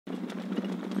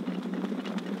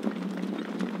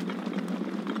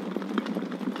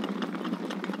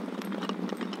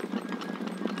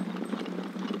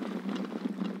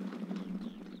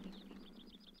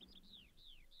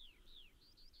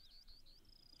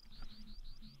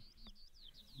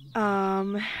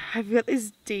I've got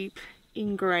this deep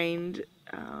ingrained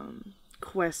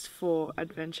quest for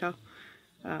adventure.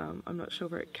 I'm not sure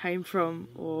where it came from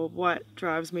or what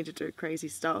drives me to do crazy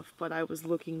stuff, but I was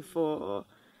looking for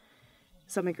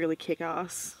something really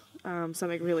kick-ass,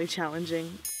 something really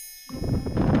challenging.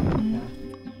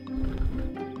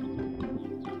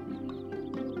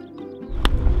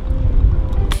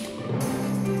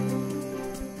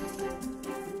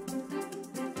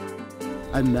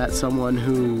 I met someone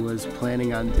who was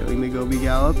planning on doing the Gobi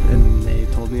Gallop, and they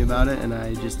told me about it, and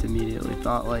I just immediately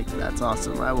thought, like, that's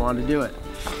awesome, I want to do it.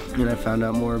 And I found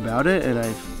out more about it, and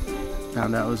I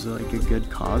found out it was like a good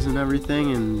cause and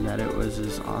everything, and that it was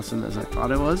as awesome as I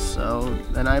thought it was, so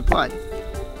then I applied.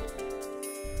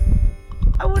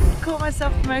 I wouldn't call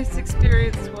myself the most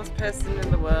experienced horse person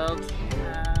in the world.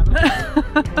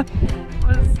 It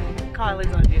was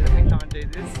Kylie's idea that we come and do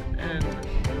this, and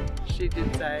she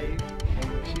did say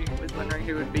she was wondering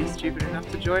who would be stupid enough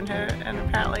to join her, and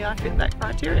apparently I fit that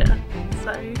criteria.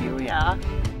 So here we are.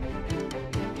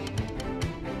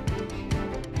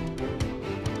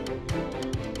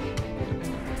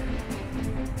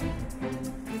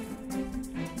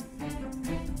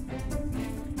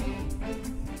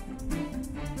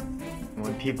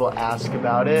 When people ask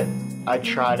about it, I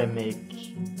try to make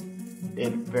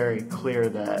it very clear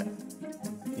that,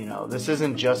 you know, this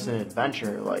isn't just an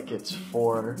adventure, like it's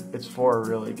for a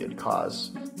really good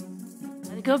cause.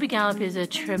 The Gobi Gallop is a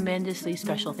tremendously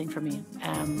special thing for me.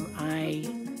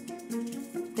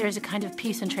 There's a kind of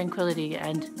peace and tranquility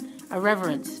and a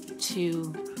reverence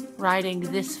to riding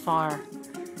this far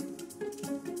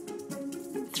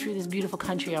through this beautiful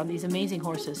country on these amazing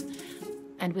horses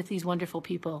and with these wonderful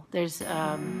people. There's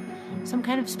some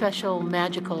kind of special,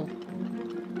 magical,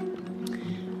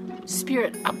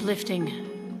 spirit uplifting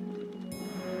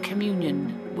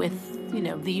communion with, you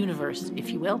know, the universe,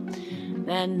 if you will.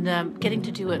 And getting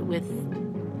to do it with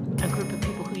a group of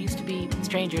people who used to be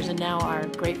strangers and now are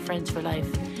great friends for life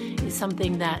is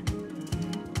something that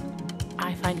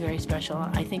I find very special.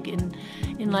 I think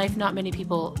in life not many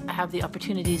people have the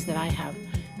opportunities that I have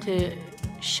to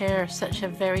share such a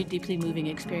very deeply moving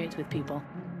experience with people.